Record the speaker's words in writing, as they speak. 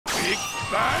Big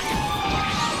Bang.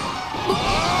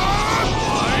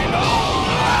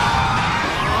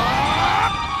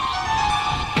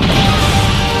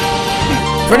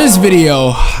 For this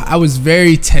video, I was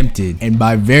very tempted, and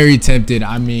by very tempted,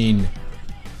 I mean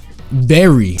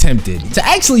very tempted to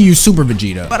actually use Super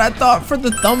Vegeta, but I thought for the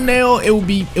thumbnail it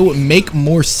would make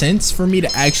more sense for me to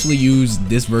actually use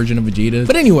this version of Vegeta.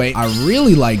 But anyway, I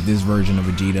really like this version of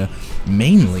Vegeta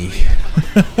mainly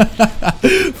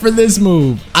for this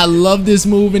move. I love this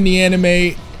move in the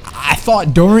anime. I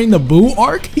thought during the Buu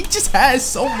arc, he just has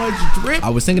so much drip. I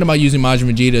was thinking about using Majin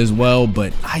Vegeta as well,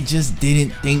 but I just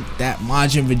didn't think that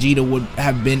Majin Vegeta would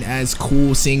have been as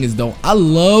cool, seeing as though I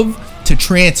love to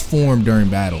transform during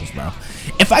battles, bro.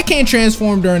 If I can't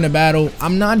transform during the battle,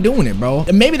 I'm not doing it, bro.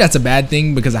 And maybe that's a bad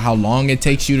thing because of how long it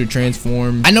takes you to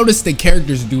transform. I noticed the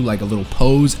characters do like a little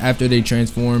pose after they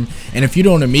transform, and if you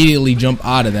don't immediately jump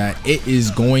out of that, it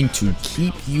is going to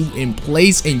keep you in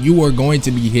place and you are going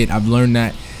to be hit. I've learned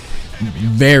that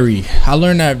I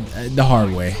learned that the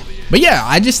hard way. But yeah,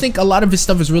 I just think a lot of his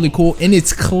stuff is really cool, and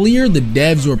it's clear the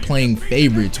devs were playing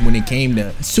favorites when it came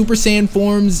to Super Saiyan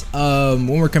forms.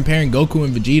 When we're comparing Goku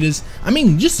and Vegeta's, I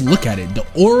mean, just look at it. The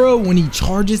aura when he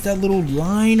charges that little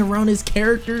line around his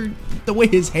character, the way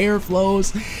his hair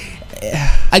flows,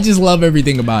 I just love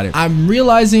everything about it. I'm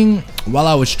realizing while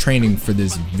I was training for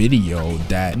this video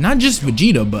that not just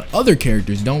Vegeta, but other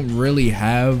characters don't really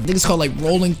have, I think it's called like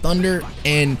Rolling Thunder,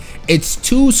 and it's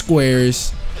 2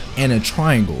 squares and a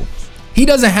triangle. He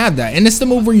doesn't have that, and it's the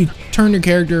move where you turn your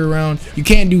character around. You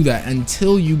can't do that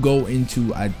until you go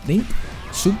into, I think,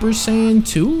 Super Saiyan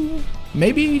 2,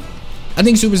 maybe? I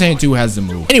think Super Saiyan 2 has the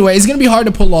move. Anyway, it's gonna be hard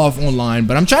to pull off online,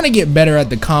 but I'm trying to get better at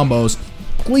the combos.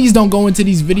 Please don't go into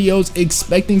these videos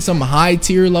expecting some high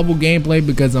tier level gameplay,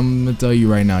 because I'm gonna tell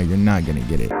you right now, you're not gonna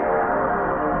get it.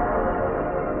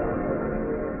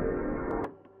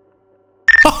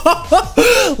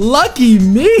 Lucky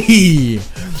me.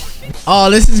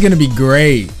 Oh, this is gonna be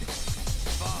great.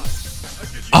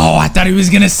 Oh, I thought he was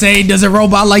gonna say, does a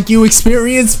robot like you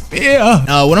experience fear?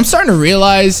 What I'm starting to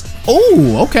realize,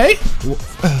 oh, okay.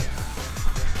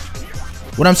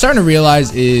 What I'm starting to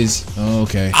realize is,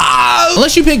 okay,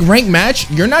 unless you pick rank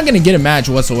match, you're not gonna get a match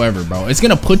whatsoever, bro. It's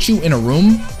gonna put you in a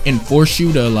room and force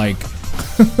you to like,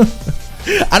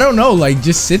 I don't know, like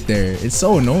just sit there. It's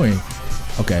so annoying.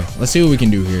 Okay, let's see what we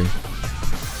can do here.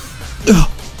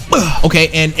 Okay,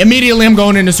 and immediately I'm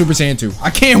going into Super Saiyan 2. I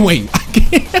can't wait.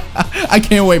 I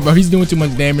can't wait, bro. He's doing too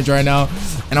much damage right now,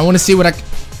 and I want to see what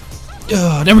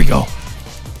there we go.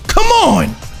 Come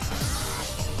on.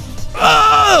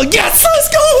 Yes, let's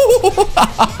go.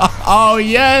 Oh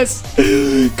yes,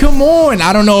 come on.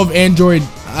 I don't know if Android,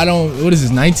 what is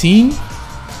this, 19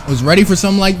 was ready for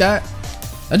something like that.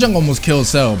 That junk almost killed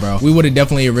Cell, bro. We would have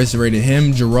definitely eviscerated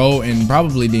him, Jiro, and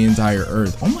probably the entire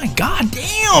Earth. Oh my god,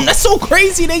 damn, that's so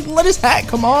crazy. They let his hat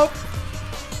come off.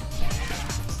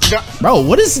 Bro,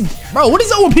 what is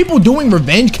up with people doing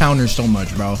revenge counters so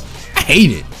much, bro? I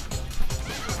hate it.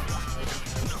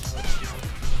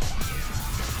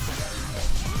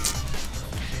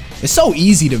 It's so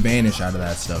easy to vanish out of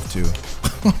that stuff too.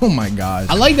 Oh my gosh.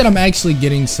 I like that I'm actually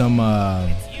getting some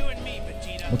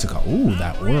what's it called? Ooh,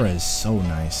 that aura is so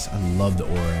nice. I love the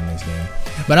aura in this game.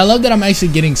 But I love that I'm actually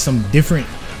getting some different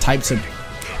types of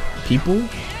people.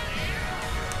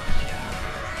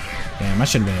 Damn, I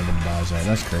should have been able to dodge that.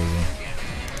 That's crazy.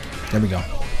 There we go.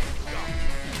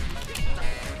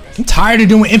 I'm tired of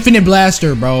doing Infinite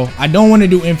Blaster, bro. I don't want to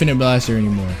do Infinite Blaster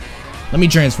anymore. Let me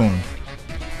transform.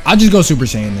 I'll just go Super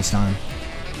Saiyan this time.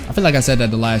 I feel like I said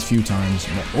that the last few times.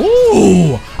 But,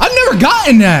 ooh, I've never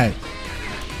gotten that.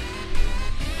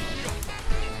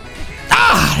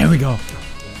 Ah, there we go.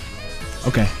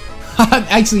 Okay. I've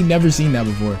actually never seen that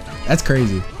before. That's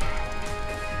crazy.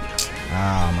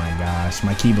 Oh my gosh.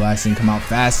 My Ki Blast didn't come out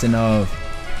fast enough.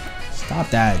 Stop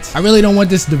that. I really don't want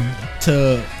this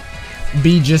to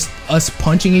be just us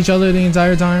punching each other the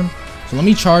entire time. So let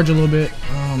me charge a little bit.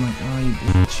 Oh my god, you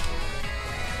bitch.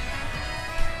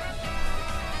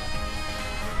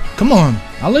 Come on.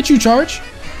 I'll let you charge.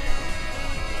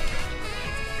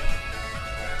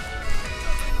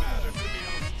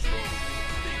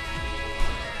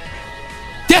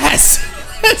 Yes!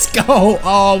 Let's go.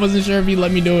 Oh, I wasn't sure if he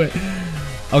let me do it.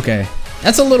 Okay.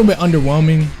 That's a little bit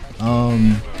underwhelming.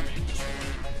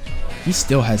 He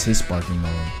still has his sparking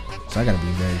mode, so I gotta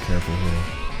be very careful here.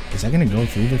 Is that gonna go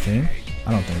through the thing?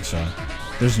 I don't think so.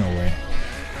 There's no way.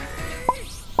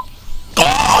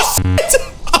 Oh, shit!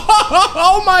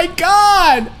 Oh my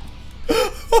god!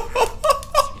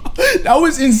 That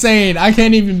was insane. I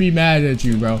can't even be mad at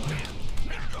you, bro.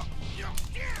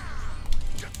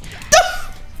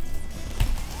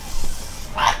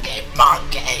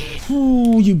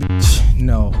 Ooh, you bitch.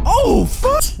 No. Oh,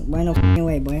 fuck. Boy, no fucking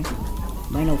way, boy.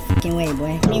 Boy, no fucking way,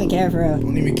 boy. Don't even care for real.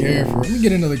 Don't even care for. Let me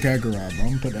get another Kakarot, bro. I'm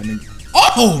gonna put that nigga.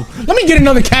 Oh, let me get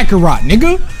another Kakarot,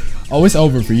 nigga. Oh, it's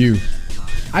over for you.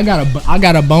 I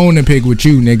got a bone to pick with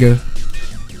you, nigga.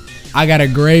 I got a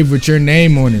grave with your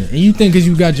name on it. And you think cause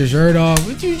you got your shirt off,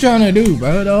 what you trying to do,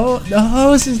 bro? The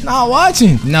host is not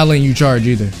watching. I'm not letting you charge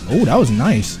either. Oh, that was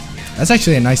nice. That's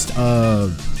actually a nice,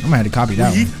 I'm gonna have to copy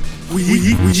that one.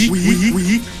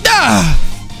 Ah!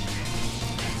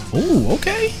 Oh,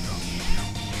 okay.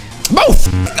 Bro,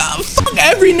 fuck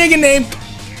every nigga name.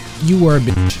 You were a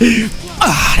bitch.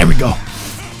 Ah, there we go.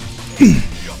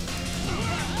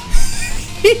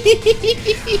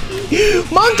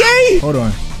 Monkey! Hold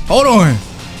on. Hold on.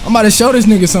 I'm about to show this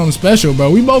nigga something special, bro.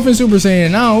 We both in Super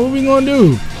Saiyan now. What we gonna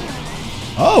do?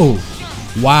 Oh.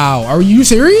 Wow. Are you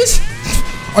serious?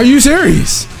 Are you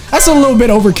serious? That's a little bit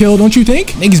overkill, don't you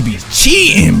think? Niggas be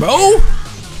cheating, bro.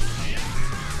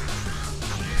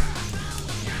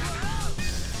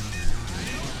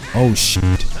 Oh,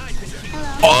 shit.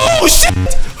 Oh,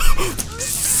 shit!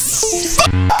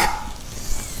 Fuck!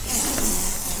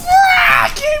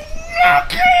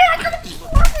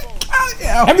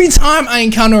 Every time I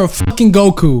encounter a fucking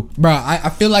Goku, bro, I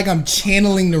feel like I'm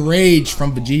channeling the rage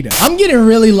from Vegeta. I'm getting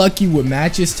really lucky with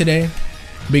matches today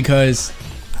because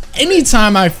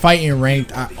anytime I fight in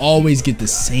ranked, I always get the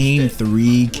same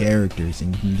 3 characters,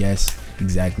 and you can guess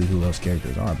exactly who those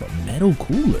characters are. But Metal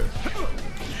Cooler,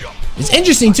 it's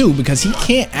interesting too because he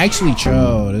can't actually.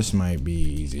 Oh, this might be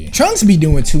easy. Trunks be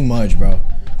doing too much, bro.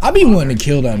 I be wanting to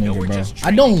kill that nigga, bro.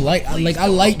 I don't like. I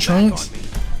like Trunks,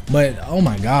 but oh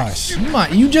my gosh,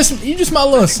 you just my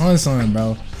little son,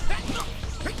 bro.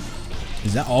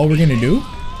 Is that all we're gonna do?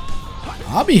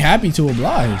 I'll be happy to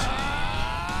oblige.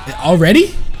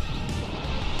 Already?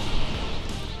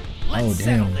 Oh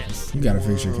damn! You gotta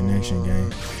fix your connection,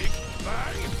 gang.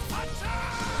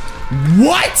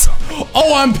 What?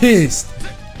 Oh, I'm pissed.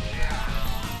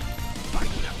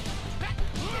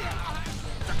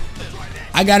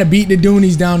 I gotta beat the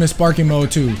Doonies down in sparking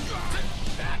mode too.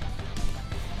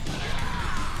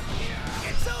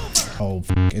 Oh,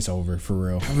 it's over for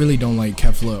real. I really don't like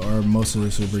Kefla or most of the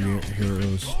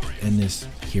superheroes in this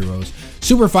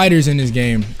super fighters in this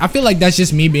game. I feel like that's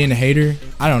just me being a hater.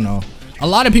 I don't know. A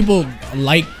lot of people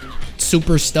like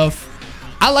super stuff.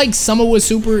 I like some of what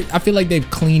super. I feel like they've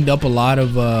cleaned up a lot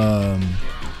of the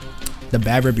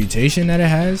bad reputation that it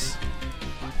has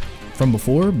from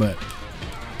before, but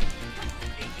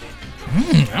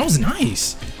that was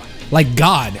nice. Like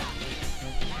God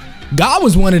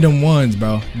was one of them ones,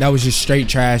 bro, that was just straight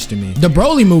trash to me. The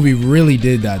Broly movie really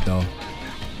did that though.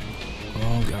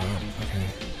 Oh God,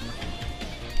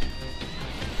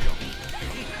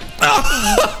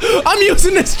 okay. I'm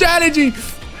using this strategy.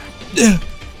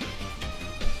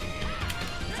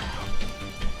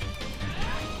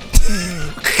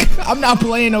 I'm not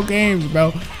playing no games,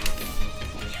 bro. Come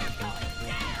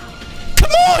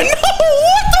on, no,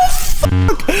 what the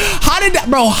fuck? How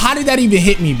did that even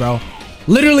hit me, bro?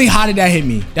 Literally, how did that hit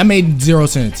me? That made 0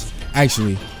 sense,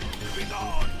 actually.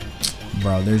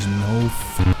 Bro, there's no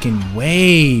fucking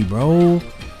way, bro.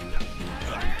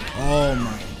 Oh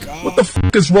my God. What the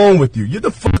fuck is wrong with you? You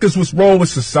the fuck is what's wrong with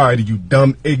society, you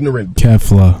dumb, ignorant.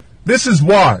 Kefla. This is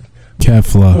why.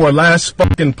 Kefla. For last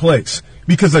fucking place.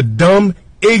 Because of dumb,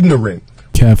 ignorant.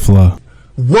 Kefla.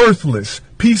 Worthless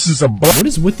pieces of What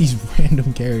is with these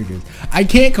random characters? I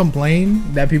can't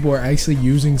complain that people are actually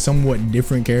using somewhat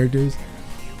different characters,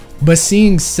 but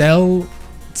seeing Cell,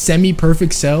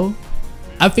 semi-perfect Cell,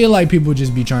 I feel like people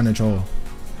just be trying to troll.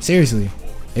 Seriously,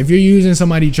 if you're using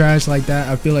somebody trash like that,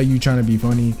 I feel like you're trying to be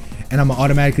funny, and I'm gonna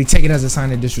automatically take it as a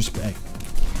sign of disrespect.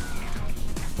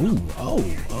 Ooh, oh,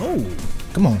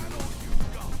 come on.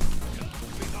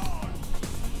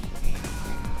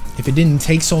 If it didn't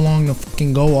take so long to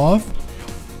fucking go off,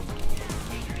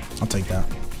 I'll take that.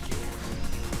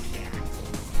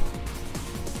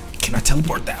 Can I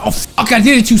teleport that? Oh, fuck, I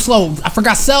did it too slow. I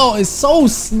forgot Cell is so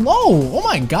slow. Oh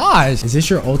my gosh. Is this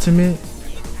your ultimate?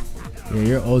 Yeah,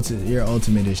 your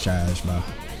ultimate is trash, bro.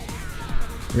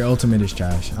 Your ultimate is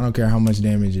trash. I don't care how much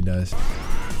damage it does.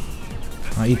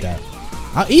 I'll eat that.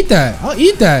 I'll eat that. I'll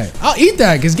eat that. I'll eat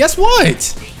that, because guess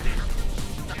what?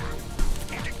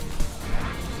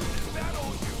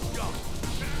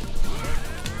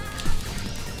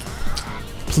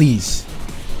 Please.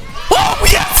 Oh,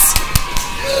 yes!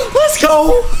 Let's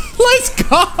go! Let's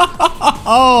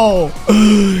go!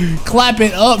 Clap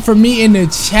it up for me in the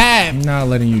chat. I'm not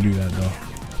letting you do that, though.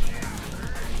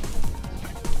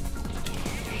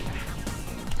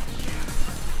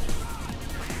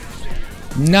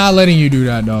 Not letting you do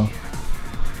that, though.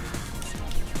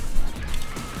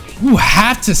 You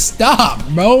have to stop,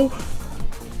 bro.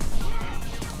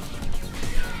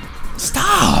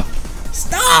 Stop.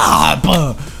 Stop.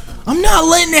 I'm not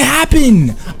letting it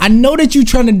happen. I know that you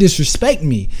trying to disrespect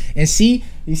me. And see,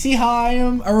 you see how I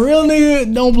am? A real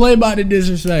nigga don't play about the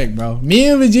disrespect, bro. Me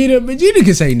and Vegeta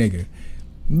can say nigga.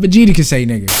 Vegeta can say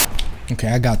nigga. Okay,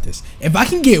 I got this. If I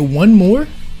can get one more.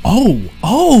 Oh,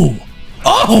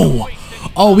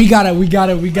 we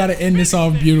gotta end this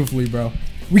off beautifully, bro.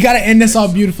 We gotta end this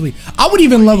off beautifully. I would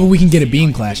even love if we can get a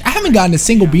beam clash. I haven't gotten a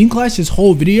single beam clash this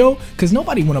whole video because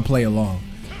nobody wanna play along.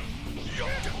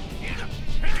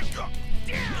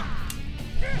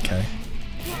 Okay.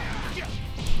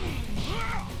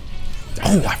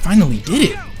 Oh, I finally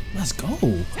did it. Let's go.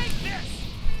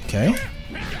 Okay.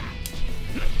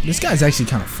 This guy's actually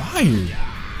kind of fired.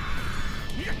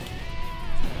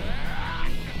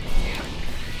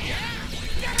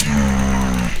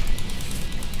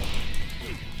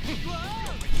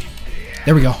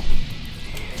 There we go.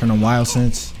 Turn on Wild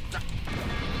Sense.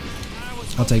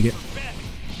 I'll take it.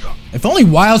 If only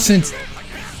Wild Sense.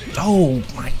 Oh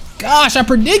my gosh, I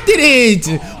predicted it.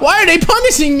 Why are they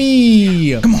punishing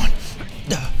me? Come on.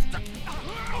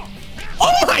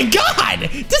 Oh my god.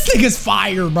 This nigga's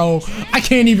fire, bro. I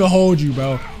can't even hold you,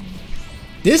 bro.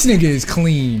 This nigga is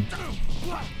clean.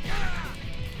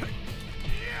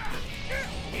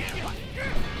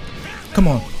 Come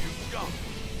on.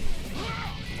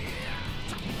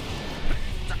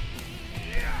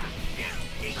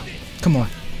 Come on.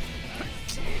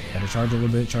 Gotta charge a little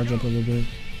bit, charge up a little bit.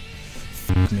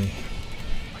 Fuck me.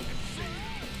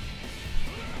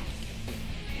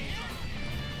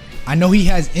 I know he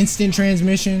has instant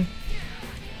transmission.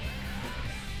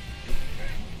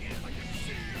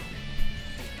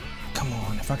 Come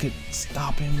on, if I could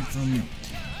stop him from...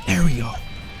 There we go.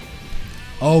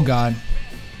 Oh god.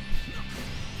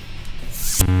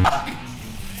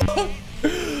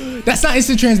 That's not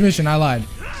instant transmission, I lied.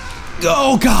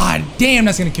 Oh god, damn,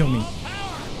 that's gonna kill me.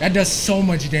 That does so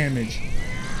much damage.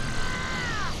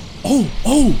 Oh,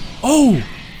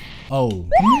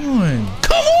 come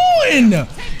on.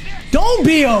 Don't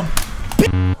be a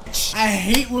bitch. I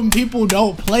hate when people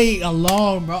don't play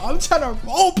along, bro. I'm trying to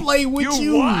role play with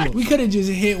you. We could have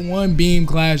just hit one beam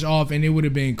clash off and it would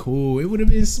have been cool. It would have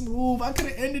been smooth. I could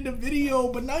have ended the video,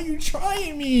 but now you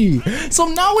trying me. So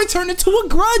now it turned into a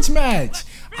grudge match.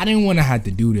 I didn't want to have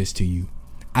to do this to you.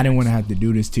 And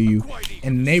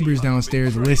the neighbors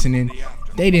downstairs listening,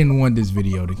 they didn't want this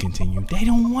video to continue. They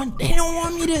don't want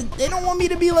me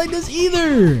to be like this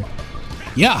either.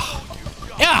 Yeah.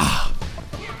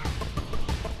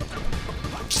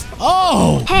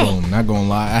 Oh, boom, not gonna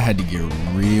lie, I had to get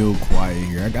real quiet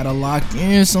here. I gotta lock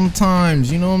in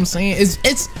sometimes, you know what I'm saying?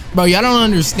 It's bro, y'all don't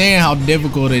understand how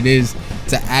difficult it is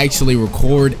to actually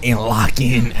record and lock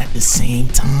in at the same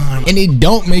time. And it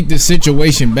don't make the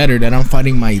situation better that I'm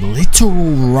fighting my literal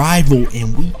rival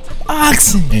in Wii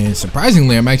Boxing. And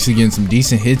surprisingly, I'm actually getting some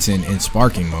decent hits in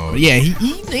sparking mode. Yeah, he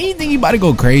think he about to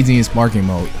go crazy in sparking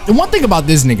mode. The one thing about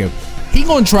this nigga, he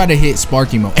gonna try to hit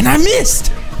sparking mode, and I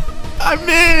missed. I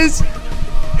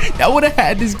would have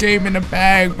had this game in the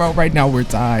bag, bro. Right now we're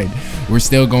tied. We're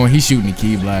still going. He's shooting the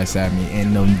key blast at me,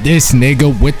 and this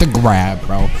nigga with the grab,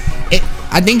 bro.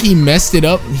 I think he messed it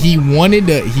up. He wanted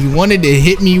to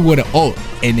hit me with an ult,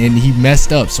 and then he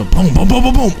messed up. So boom, boom, boom,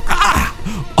 boom, boom. Ah,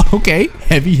 okay.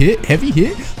 Heavy hit.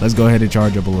 Let's go ahead and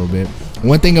charge up a little bit.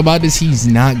 One thing about this, he's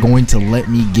not going to let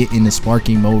me get into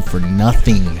sparking mode for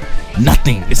nothing.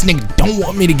 This nigga don't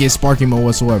want me to get sparking mode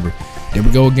whatsoever. There we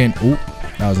go again. Oop,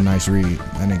 that was a nice read.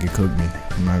 That nigga cooked me.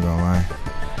 I'm not gonna lie.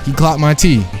 He clocked my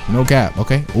T. No cap.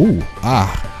 Okay. Ooh.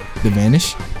 The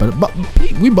vanish. But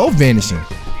we both vanishing.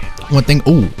 One thing.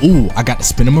 Ooh. I got to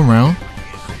spin him around.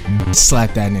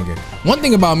 Slap that nigga. One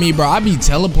thing about me, bro, I be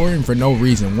teleporting for no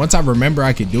reason. Once I remember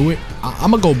I could do it,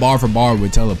 I'm gonna go bar for bar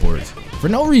with teleports. For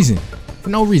no reason.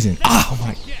 Oh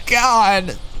my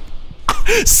god.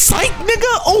 Psych,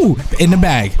 nigga. Oh, in the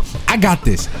bag. I got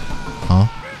this. Huh?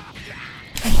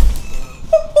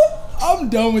 I'm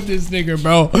done with this nigga,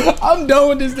 bro. I'm done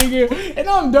with this nigga, and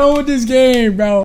I'm done with this game, bro.